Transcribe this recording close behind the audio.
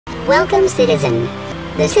Welcome, citizen.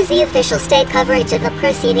 This is the official state coverage of the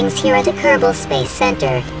proceedings here at the Kerbal Space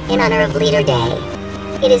Center, in honor of Leader Day.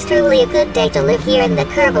 It is truly a good day to live here in the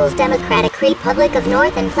Kerbal's Democratic Republic of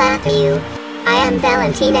North and Plathew. I am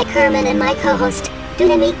Valentina Kerbin and my co-host,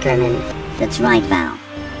 Dynamite Kerbin. That's right, Val.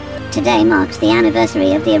 Today marks the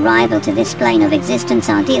anniversary of the arrival to this plane of existence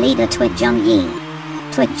our dear leader Junkie.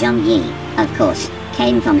 Junkie, of course,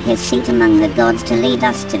 came from his seat among the gods to lead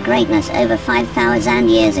us to greatness over 5,000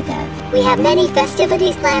 years ago. We have many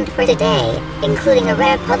festivities planned for today, including a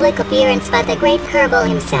rare public appearance by the great Kerbal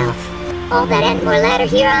himself. All that and more later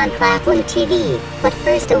here on Claflin TV, but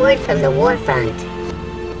first a word from the war front.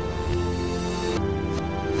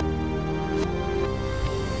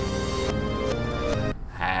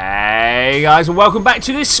 Hey guys, and welcome back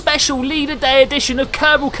to this special Leader Day edition of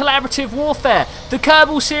Kerbal Collaborative Warfare, the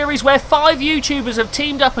Kerbal series where 5 YouTubers have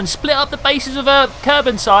teamed up and split up the bases of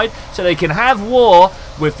KerbinSide so they can have war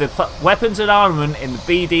with the weapons and armament in the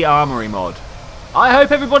BD Armory mod. I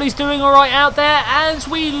hope everybody's doing alright out there as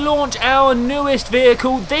we launch our newest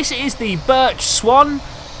vehicle. This is the Birch Swan.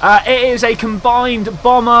 It is a combined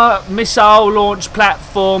bomber missile launch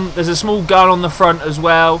platform. There's a small gun on the front as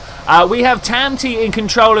well. We have Tamty in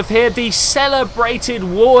control of here, the celebrated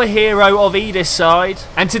war hero of Edithside.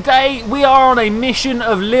 And today we are on a mission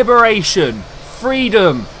of liberation,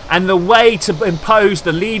 freedom, and the way to impose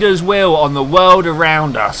the leader's will on the world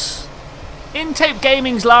around us. In Tape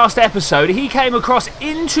Gaming's last episode, he came across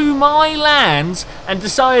into my lands and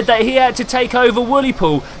decided that he had to take over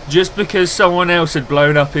Woollypool just because someone else had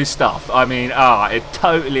blown up his stuff. I mean, it's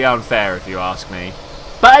totally unfair if you ask me.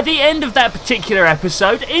 But at the end of that particular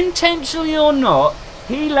episode, intentionally or not,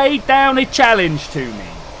 he laid down a challenge to me.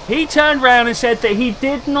 He turned around and said that he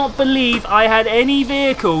did not believe I had any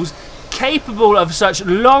vehicles capable of such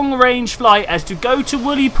long-range flight as to go to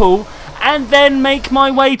Woollypool and then make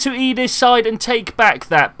my way to Edithside and take back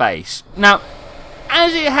that base. Now,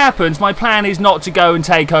 as it happens, my plan is not to go and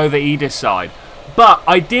take over Edithside, but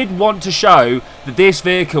I did want to show that this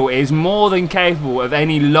vehicle is more than capable of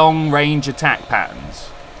any long-range attack patterns.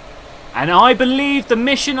 And I believe the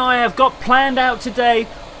mission I have got planned out today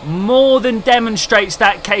more than demonstrates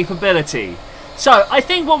that capability. So, I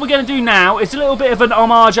think what we're going to do now is a little bit of an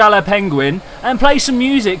homage à la Penguin and play some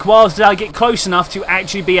music whilst I get close enough to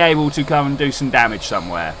actually be able to come and do some damage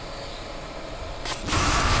somewhere.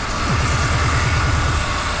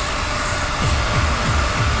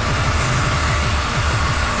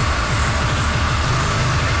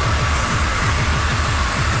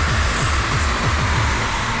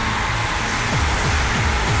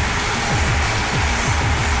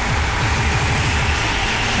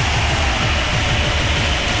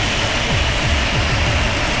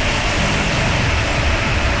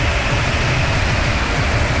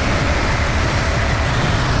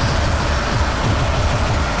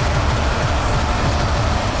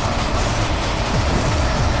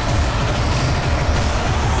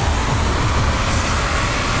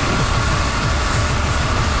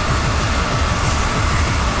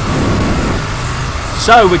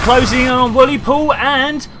 So we're closing in on Woollypool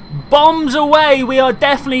and bombs away. We are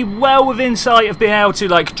definitely well within sight of being able to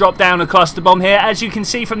drop down a cluster bomb here. As you can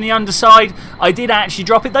see from the underside, I did actually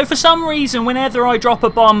drop it, though for some reason whenever I drop a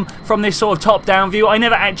bomb from this sort of top down view I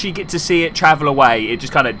never actually get to see it travel away. It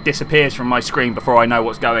just kind of disappears from my screen before I know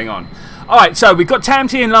what's going on. Alright, so we've got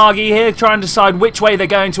Tamty and Lagi here trying to decide which way they're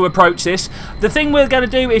going to approach this. The thing we're going to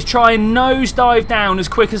do is try and nosedive down as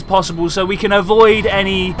quick as possible so we can avoid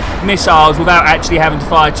any missiles without actually having to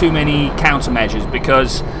fire too many countermeasures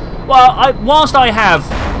because, well, whilst I have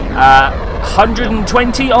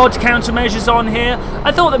 120 odd countermeasures on here,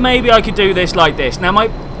 I thought that maybe I could do this like this. Now my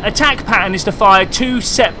attack pattern is to fire 2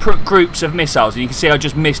 separate groups of missiles, and you can see I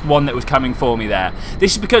just missed one that was coming for me there.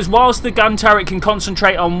 This is because whilst the gun turret can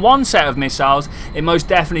concentrate on 1 set of missiles, it most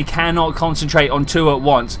definitely cannot concentrate on 2 at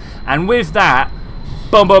once, and with that,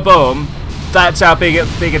 boom boom boom, that's how big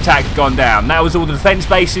attack had gone down. That was all the defense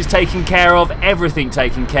bases taken care of, everything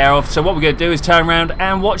taken care of. So what we're going to do is turn around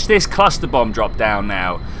and watch this cluster bomb drop down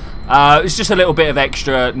now. It's just a little bit of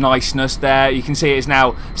extra niceness there. You can see it's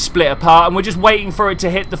now split apart and we're just waiting for it to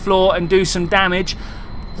hit the floor and do some damage.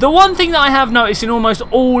 The one thing that I have noticed in almost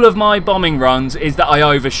all of my bombing runs is that I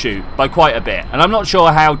overshoot by quite a bit, and I'm not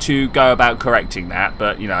sure how to go about correcting that,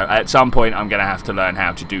 but you know, at some point I'm going to have to learn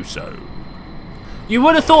how to do so. You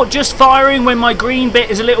would have thought just firing when my green bit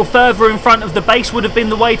is a little further in front of the base would have been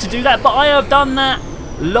the way to do that, but I have done that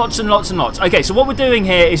lots and lots and lots. Okay, so what we're doing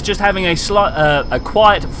here is just having a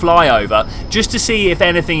quiet flyover just to see if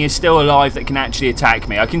anything is still alive that can actually attack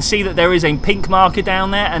me. I can see that there is a pink marker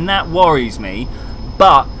down there and that worries me,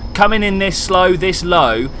 but coming in this slow, this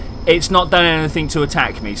low, it's not done anything to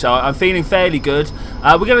attack me, so I'm feeling fairly good.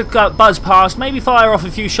 We're going to buzz past, maybe fire off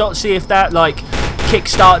a few shots, see if that like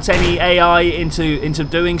kickstarts any AI into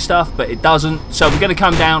doing stuff, but it doesn't. So we're going to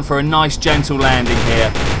come down for a nice gentle landing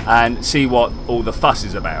here and see what all the fuss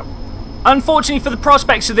is about. Unfortunately for the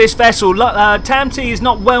prospects of this vessel, Tamti is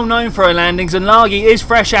not well known for her landings and Lagi is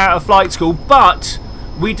fresh out of flight school, but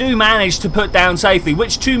we do manage to put down safely,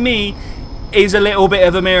 which to me is a little bit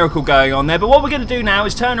of a miracle going on there. But what we're going to do now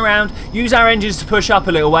is turn around, use our engines to push up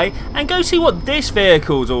a little way, and go see what this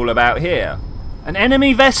vehicle's all about here. An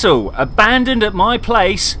enemy vessel abandoned at my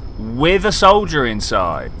place with a soldier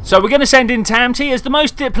inside. So we're going to send in Tamti as the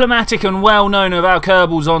most diplomatic and well known of our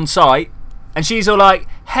Kerbals on site. And she's all like,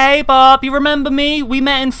 "Hey Bob, you remember me? We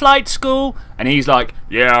met in flight school." And he's like,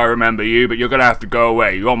 "Yeah, I remember you, but you're gonna have to go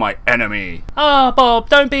away. You're my enemy." "Ah, Bob,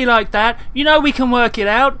 don't be like that. You know we can work it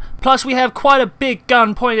out. Plus we have quite a big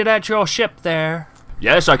gun pointed at your ship there."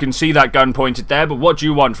 "Yes, I can see that gun pointed there, but what do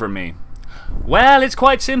you want from me?" "Well, it's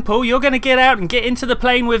quite simple. You're gonna get out and get into the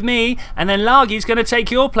plane with me, and then Lagi's gonna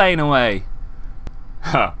take your plane away."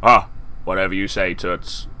 "Ha ha, whatever you say,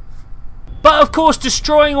 Toots." But of course,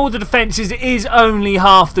 destroying all the defences is only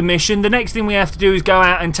half the mission. The next thing we have to do is go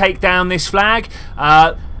out and take down this flag.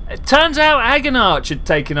 It turns out Agonarch had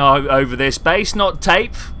taken over this base, not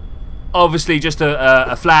Tape. Obviously just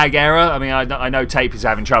a flag error. I mean, I know Tape is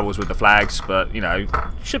having troubles with the flags, but, you know,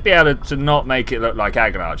 should be able to not make it look like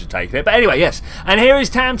Agonarch had taken it. But anyway, yes. And here is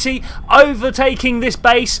Tamti overtaking this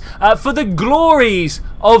base for the glories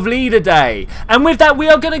of Leader Day. And with that, we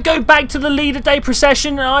are going to go back to the Leader Day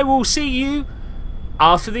procession, and I will see you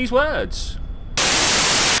after these words.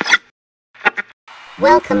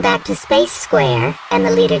 Welcome back to Space Square and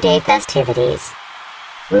the Leader Day festivities.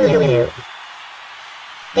 Woo-hoo-hoo.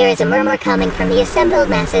 There is a murmur coming from the assembled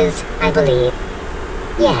masses, I believe.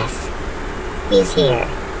 Yes. He's here.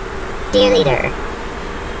 Dear Leader.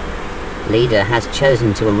 Leader has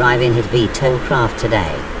chosen to arrive in his VTOL craft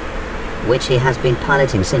today, which he has been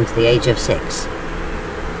piloting since the age of 6.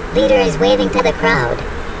 Leader is waving to the crowd.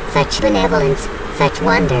 Such benevolence, such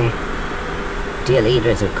wonder. Dear Leader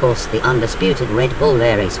is of course the undisputed Red Bull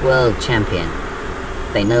Air Race World Champion.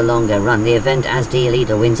 They no longer run the event as Dear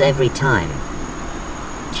Leader wins every time.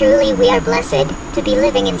 Truly we are blessed to be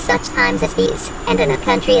living in such times as these, and in a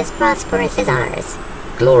country as prosperous as ours.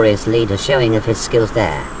 Glorious Leader showing of his skills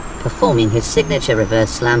there, performing his signature reverse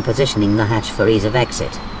slam, positioning the hatch for ease of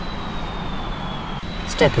exit.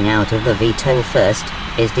 Stepping out of the VTOL first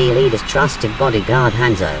is Dear Leader's trusted bodyguard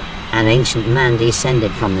Hanzo, an ancient man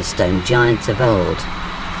descended from the stone giants of old.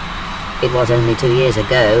 It was only 2 years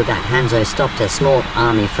ago that Hanzo stopped a small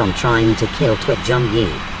army from trying to kill Junkie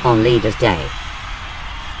on Leader's Day.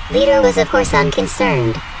 Leader was of course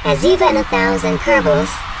unconcerned, as even 1,000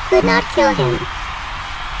 Kerbals could not kill him.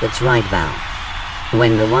 That's right, Val.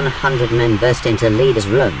 When the 100 men burst into Leader's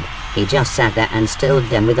room, he just sat there and stilled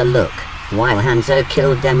them with a look, while Hanzo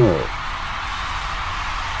killed them all.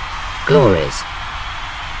 Glories.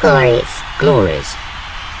 Glories. Glories.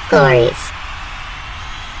 Glories.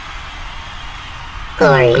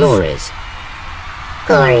 Glories. Glories.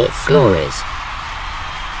 Glories. Glories.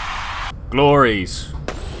 Glories.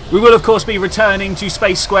 We will of course be returning to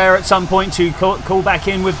Space Square at some point to call back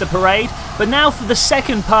in with the parade, but now for the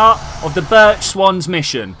second part of the Birch Swans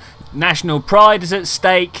mission. National pride is at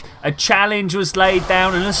stake, a challenge was laid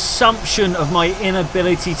down, an assumption of my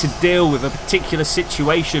inability to deal with a particular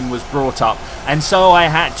situation was brought up, and so I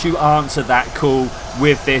had to answer that call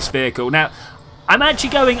with this vehicle. Now, I'm actually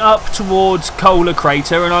going up towards Kola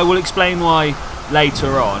Crater, and I will explain why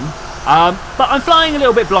later on. But I'm flying a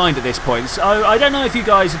little bit blind at this point, so I don't know if you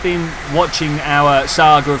guys have been watching our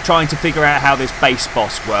saga of trying to figure out how this base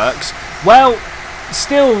boss works. Well,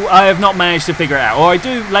 still I have not managed to figure it out, or I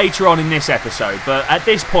do later on in this episode, but at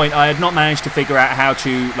this point I had not managed to figure out how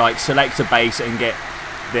to like select a base and get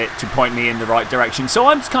it to point me in the right direction. So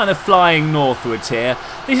I'm just kind of flying northwards here.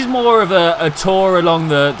 This is more of a tour along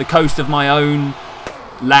the coast of my own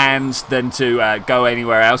lands than to go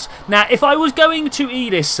anywhere else. Now, if I was going to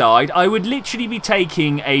Edith's side, I would literally be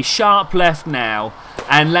taking a sharp left now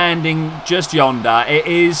and landing just yonder. It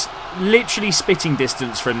is literally spitting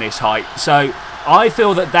distance from this height, so I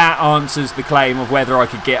feel that that answers the claim of whether I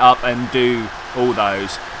could get up and do all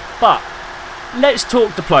those. But let's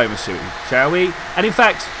talk diplomacy, shall we? And in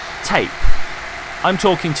fact, Tape, I'm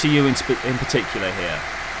talking to you in particular here.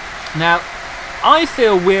 Now, I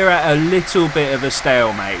feel we're at a little bit of a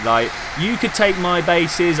stalemate. Like, you could take my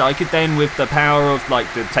bases, I could then, with the power of like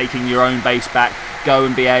taking your own base back, go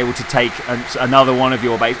and be able to take another one of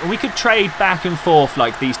your bases, and we could trade back and forth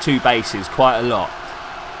like these two bases quite a lot.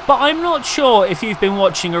 But I'm not sure if you've been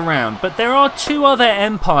watching around, but there are 2 other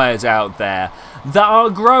empires out there that are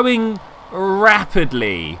growing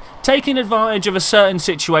rapidly, taking advantage of a certain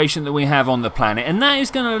situation that we have on the planet, and that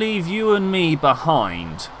is going to leave you and me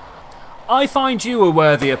behind. I find you a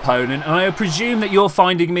worthy opponent, and I presume that you're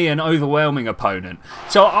finding me an overwhelming opponent.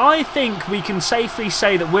 So I think we can safely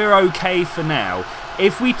say that we're okay for now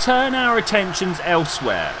if we turn our attentions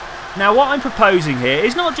elsewhere. Now, what I'm proposing here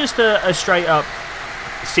is not just a straight up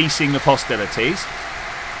ceasing of hostilities.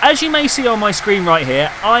 As you may see on my screen right here,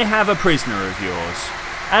 I have a prisoner of yours.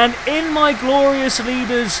 And in my glorious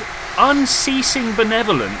leader's unceasing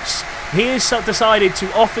benevolence, he has decided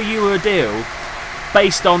to offer you a deal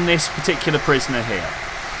based on this particular prisoner here.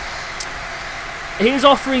 He is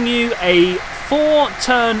offering you a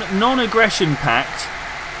 4-turn non-aggression pact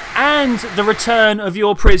and the return of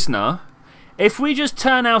your prisoner if we just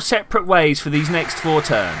turn our separate ways for these next 4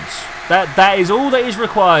 turns. That is all that is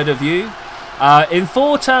required of you. In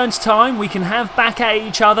 4 turns time we can have back at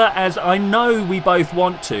each other, as I know we both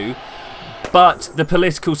want to, but the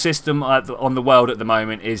political system on the world at the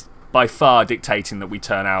moment is by far dictating that we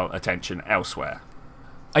turn our attention elsewhere.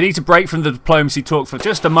 I need to break from the diplomacy talk for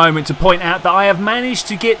just a moment to point out that I have managed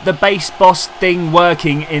to get the base boss thing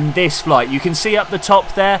working in this flight. You can see up the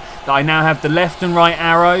top there that I now have the left and right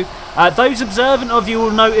arrow. Those observant of you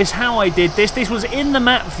will notice how I did this. This was in the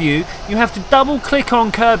map view. You have to double click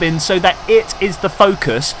on Kerbin so that it is the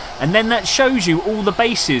focus, and then that shows you all the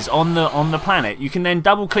bases on the planet. You can then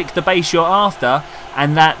double click the base you're after,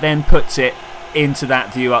 and that then puts it into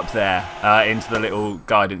that view up there, into the little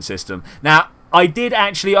guidance system. Now, I did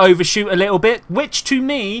actually overshoot a little bit, which to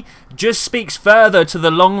me just speaks further to the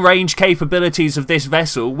long-range capabilities of this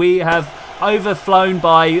vessel. We have overflown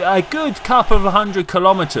by a good couple of 100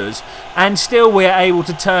 kilometers, and still we're able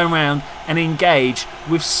to turn around and engage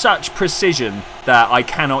with such precision that I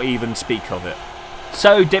cannot even speak of it.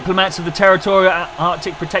 So, diplomats of the Territorial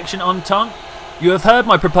Arctic Protection Entente, you have heard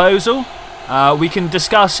my proposal. We can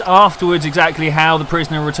discuss afterwards exactly how the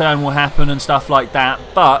prisoner return will happen and stuff like that,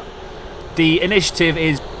 but the initiative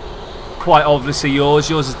is quite obviously yours.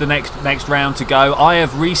 Yours is the next round to go. I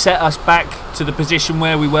have reset us back to the position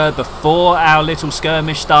where we were before our little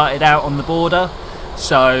skirmish started out on the border.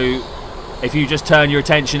 So if you just turn your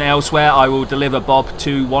attention elsewhere, I will deliver Bob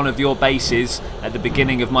to one of your bases at the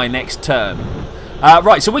beginning of my next turn.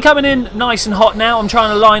 Right, so we're coming in nice and hot now. I'm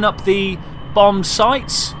trying to line up the bomb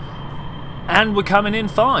sites, and we're coming in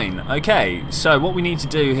fine. Okay, so what we need to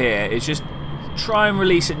do here is just try and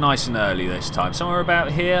release it nice and early this time. Somewhere about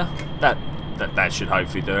here. That should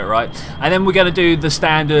hopefully do it right. And then we're going to do the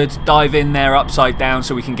standard dive in there upside down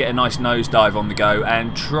so we can get a nice nosedive on the go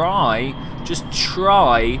and just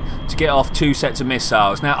try to get off 2 sets of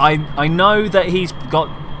missiles. Now I know that he's got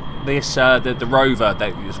this the rover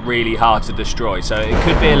that is really hard to destroy, so it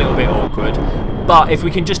could be a little bit awkward. But if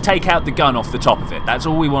we can just take out the gun off the top of it, that's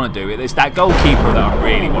all we want to do. It's that goalkeeper that I'm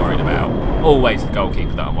really worried about. Always the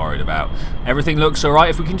goalkeeper that I'm worried about. Everything looks alright.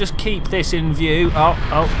 If we can just keep this in view.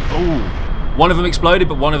 Oh. One of them exploded,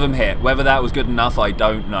 but one of them hit. Whether that was good enough, I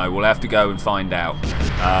don't know. We'll have to go and find out.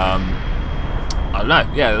 I don't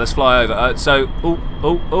know. Yeah, let's fly over.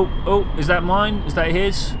 Is that mine? Is that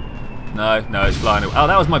his? No, it's flying away. Oh,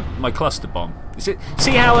 that was my cluster bomb.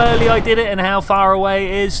 See how early I did it and how far away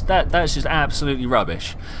it is? That's just absolutely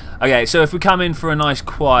rubbish. Okay, so if we come in for a nice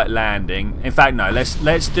quiet landing, in fact no,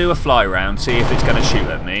 let's do a fly round, see if it's going to shoot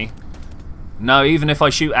at me. No, even if I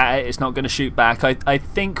shoot at it, it's not going to shoot back. I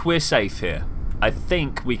think we're safe here. I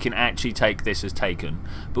think we can actually take this as taken.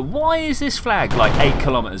 But why is this flag like 8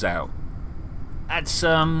 kilometers out? That's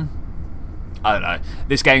I don't know.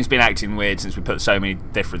 This game's been acting weird since we put so many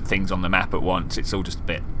different things on the map at once. It's all just a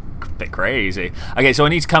bit crazy. Okay, so I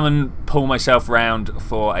need to come and pull myself round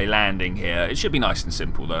for a landing here. It should be nice and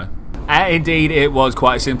simple though. And indeed it was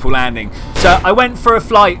quite a simple landing. So I went for a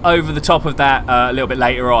flight over the top of that a little bit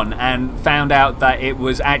later on and found out that it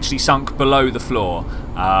was actually sunk below the floor.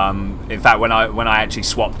 In fact, when I actually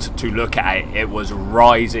swapped to look at it, it was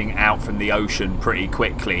rising out from the ocean pretty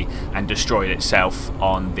quickly and destroyed itself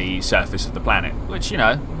on the surface of the planet, which, you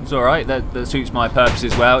know, is alright. That suits my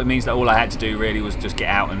purposes well. It means that all I had to do really was just get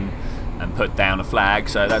out and put down a flag,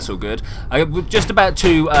 so that's all good. I'm just about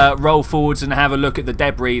to roll forwards and have a look at the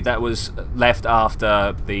debris that was left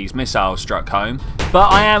after these missiles struck home.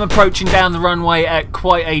 But I am approaching down the runway at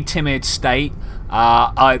quite a timid state.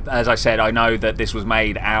 As I said, I know that this was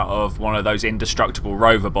made out of one of those indestructible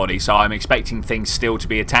rover bodies, so I'm expecting things still to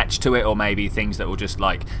be attached to it, or maybe things that will just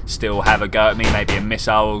like still have a go at me. Maybe a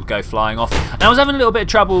missile will go flying off. And I was having a little bit of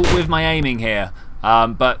trouble with my aiming here,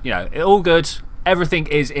 but you know, all good. everything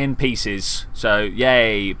is in pieces. So,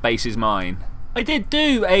 yay, base is mine. I did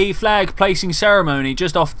do a flag placing ceremony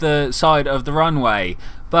just off the side of the runway,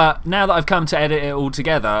 but now that I've come to edit it all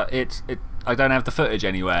together, I don't have the footage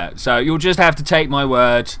anywhere. So you'll just have to take my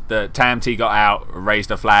word that Tamty got out,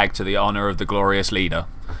 raised a flag to the honour of the glorious leader.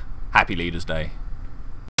 Happy Leaders' Day.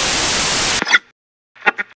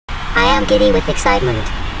 I am giddy with excitement.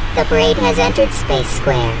 The parade has entered Space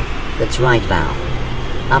Square. That's right, Val.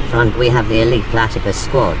 Up front we have the elite Platypus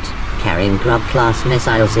squad, carrying Grub-class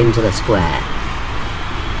missiles into the square.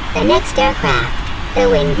 The next aircraft, the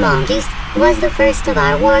Winged Mongoose, was the first of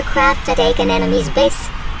our warcraft to take an enemy's base.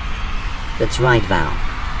 That's right, Val.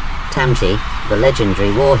 Tamty, the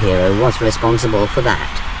legendary war hero, was responsible for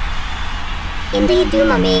that. Indeed,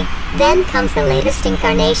 Dumami. Then comes the latest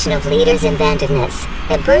incarnation of Leader's inventiveness,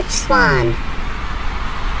 the Birch Swan.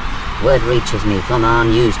 Word reaches me from our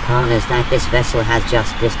news partners that this vessel has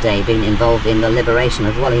just this day been involved in the liberation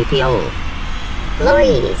of Wally Piol.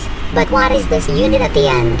 Glories. But what is this unit at the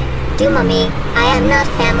end? Dumami, I am not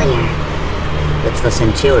familiar. It's the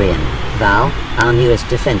Centurion, Val, our newest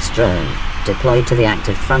defense drone, deployed to the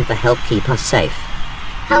active front to help keep us safe.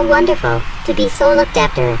 How wonderful to be so looked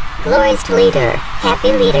after. Glories to Leader.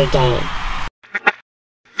 Happy Leader Day.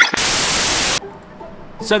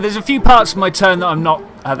 So there's a few parts of my turn that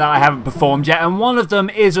I haven't performed yet, and one of them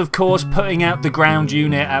is, of course, putting out the ground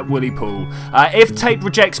unit at Woollypool. If Tape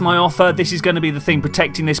rejects my offer, this is going to be the thing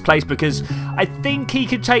protecting this place, because I think he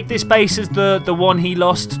could take this base as the one he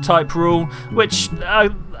lost type rule, which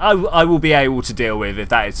I will be able to deal with if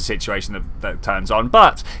that is the situation that turns on.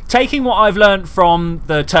 But taking what I've learnt from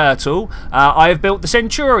the Turtle, I have built the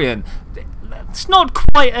Centurion. It's not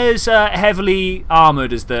quite as heavily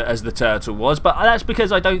armoured as the Turtle was, but that's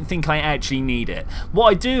because I don't think I actually need it. What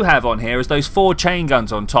I do have on here is those 4 chain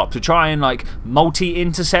guns on top to try and like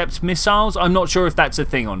multi-intercept missiles. I'm not sure if that's a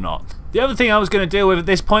thing or not. The other thing I was going to deal with at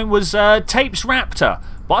this point was Tape's Raptor,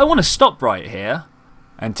 but I want to stop right here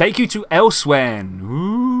and take you to Elsewhen.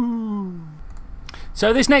 Ooh.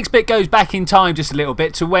 So this next bit goes back in time just a little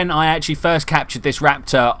bit to when I actually first captured this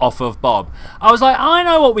Raptor off of Bob. I was like, I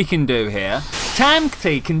know what we can do here.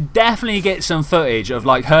 Tamty can definitely get some footage of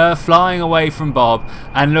like her flying away from Bob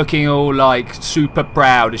and looking all like super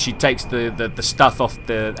proud as she takes the stuff off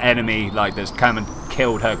the enemy, like that's come and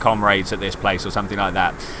killed her comrades at this place or something like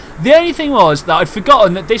that. The only thing was that I'd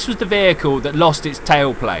forgotten that this was the vehicle that lost its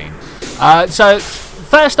tailplane. So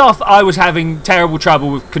first off, I was having terrible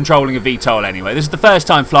trouble with controlling a VTOL anyway. This is the first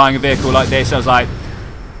time flying a vehicle like this. I was like,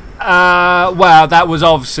 well, that was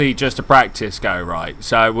obviously just a practice go, right?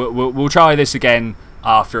 So we'll try this again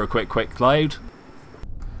after a quick load.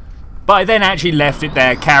 But I then actually left it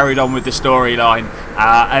there, carried on with the storyline,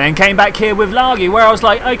 and then came back here with Largy, where I was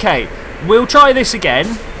like, okay, we'll try this again.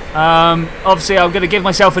 Obviously, I'm going to give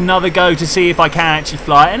myself another go to see if I can actually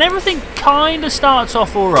fly, and everything kind of starts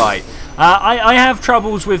off alright. I have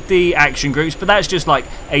troubles with the action groups, but that's just like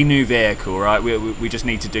a new vehicle, right? We just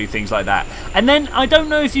need to do things like that. And then, I don't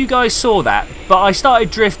know if you guys saw that, but I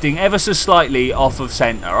started drifting ever so slightly off of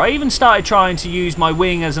centre. I even started trying to use my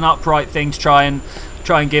wing as an upright thing to try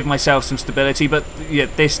and give myself some stability, but yeah,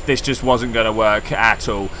 this just wasn't going to work at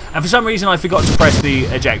all. And for some reason, I forgot to press the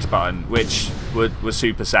eject button, which was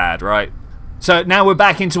super sad, right? So now we're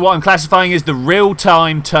back into what I'm classifying as the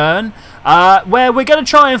real-time turn, where we're going to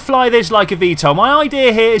try and fly this like a VTOL. My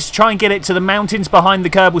idea here is to try and get it to the mountains behind the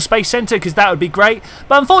Kerbal Space Center, because that would be great,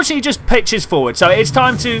 but unfortunately it just pitches forward. So it's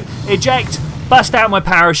time to eject, bust out my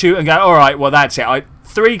parachute and go, alright, well that's it.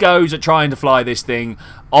 3 goes at trying to fly this thing.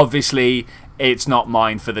 Obviously, it's not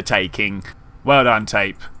mine for the taking. Well done,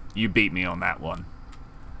 Tape. You beat me on that one.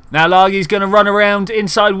 Now Largy's going to run around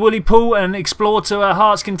inside Woollypool and explore to her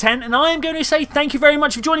heart's content, and I am going to say thank you very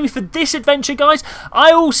much for joining me for this adventure, guys.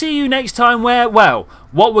 I will see you next time where, well,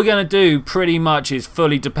 what we're going to do pretty much is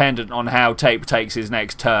fully dependent on how Tape takes his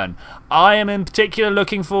next turn. I am in particular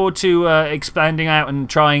looking forward to expanding out and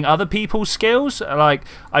trying other people's skills. Like,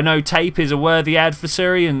 I know Tape is a worthy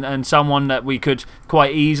adversary and someone that we could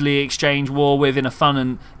quite easily exchange war with in a fun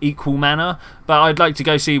and equal manner, but I'd like to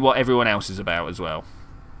go see what everyone else is about as well.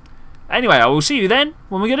 Anyway, I will see you then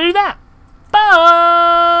when we're going to do that. Bye!